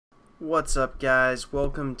What's up, guys?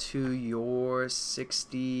 Welcome to your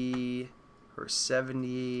 60 or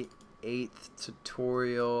 78th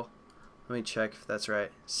tutorial. Let me check if that's right.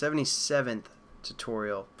 77th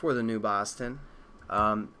tutorial for the new Boston.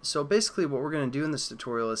 So basically what we're going to do in this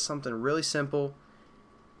tutorial is something really simple.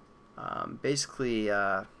 It's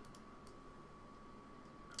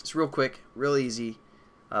real quick, real easy.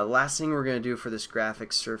 Last thing we're going to do for this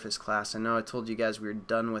graphics surface class, I know I told you guys we were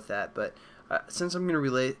done with that, but since I'm going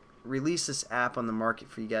to release this app on the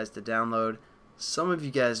market for you guys to download, some of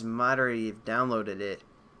you guys might already have downloaded it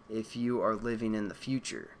if you are living in the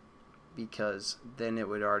future, because then it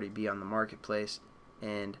would already be on the marketplace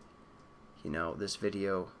and this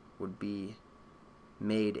video would be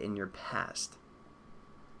made in your past.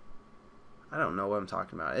 I don't know what I'm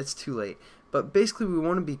talking about. It's too late. But basically we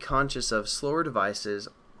want to be conscious of slower devices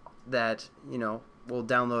that will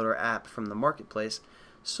download our app from the marketplace.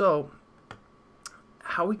 So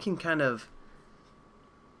how we can kind of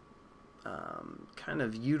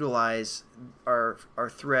utilize our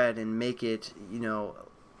thread and make it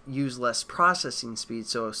use less processing speed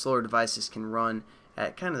so slower devices can run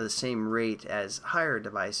at kind of the same rate as higher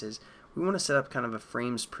devices. We want to set up kind of a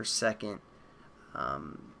frames per second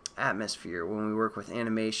atmosphere when we work with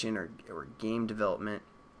animation or game development,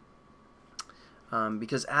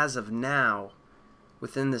 because as of now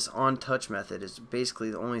within this on touch method is basically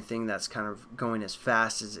the only thing that's kind of going as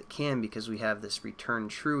fast as it can, because we have this return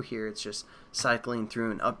true here. It's just cycling through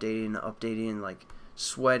and updating and like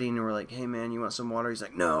sweating, and we're like, hey man, you want some water? He's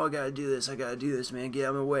like, no, I gotta do this man, get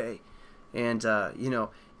out of my way. And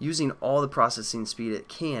using all the processing speed it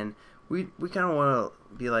can, we kind of want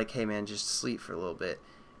to be like, hey man, just sleep for a little bit.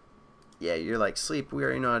 Yeah, you're like, sleep, we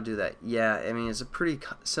already know how to do that. Yeah, I mean, it's a pretty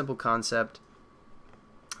simple concept,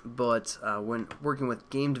 but when working with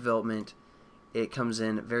game development, it comes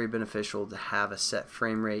in very beneficial to have a set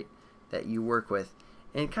frame rate that you work with.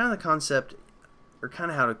 And kind of the concept, or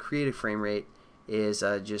kind of how to create a frame rate, is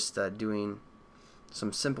just doing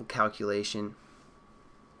some simple calculation.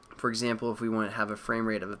 For example, if we want to have a frame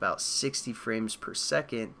rate of about 60 frames per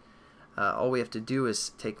second, all we have to do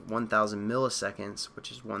is take 1000 milliseconds,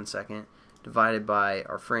 which is 1 second, divided by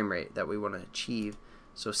our frame rate that we want to achieve,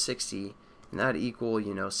 so 60, and that would equal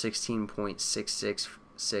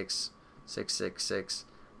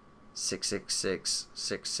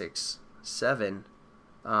 16.666666666667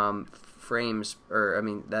 frames, or I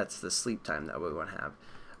mean that's the sleep time that we want to have.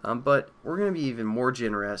 But we're going to be even more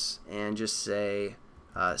generous and just say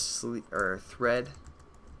sleep, or thread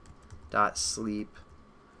dot sleep,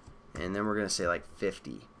 and then we're going to say like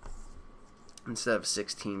 50 instead of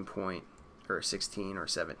 16 or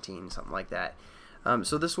 17, something like that.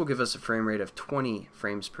 So this will give us a frame rate of 20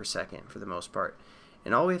 frames per second for the most part.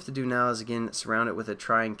 And all we have to do now is, again, surround it with a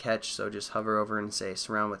try and catch. So just hover over and say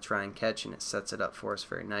surround with try and catch, and it sets it up for us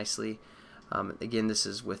very nicely. Again, this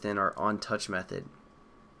is within our on touch method.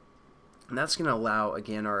 And that's going to allow,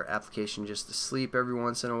 again, our application just to sleep every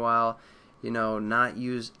once in a while, not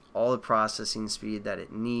use all the processing speed that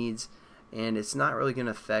it needs, and it's not really going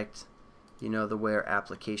to affect the way our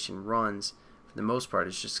application runs. For the most part,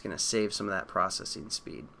 it's just going to save some of that processing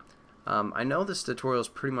speed. I know this tutorial is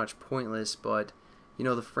pretty much pointless, but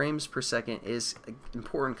the frames per second is an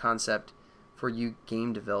important concept for you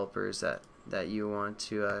game developers that you want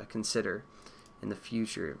to consider in the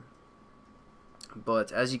future.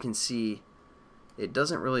 But as you can see, it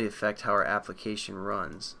doesn't really affect how our application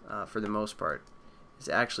runs for the most part. It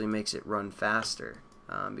actually makes it run faster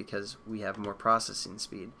because we have more processing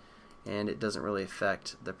speed, and it doesn't really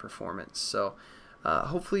affect the performance. So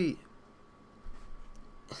hopefully,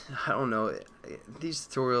 I don't know, this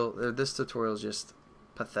tutorial is just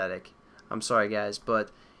pathetic. I'm sorry guys, but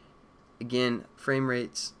again, frame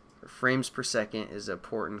rates, or frames per second, is an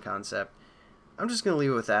important concept. I'm just going to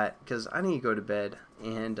leave it with that because I need to go to bed,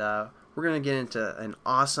 and we're going to get into an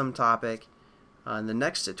awesome topic in the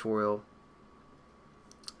next tutorial.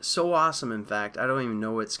 So awesome, in fact, I don't even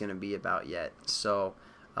know what it's going to be about yet. So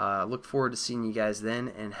look forward to seeing you guys then,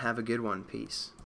 and have a good one. Peace.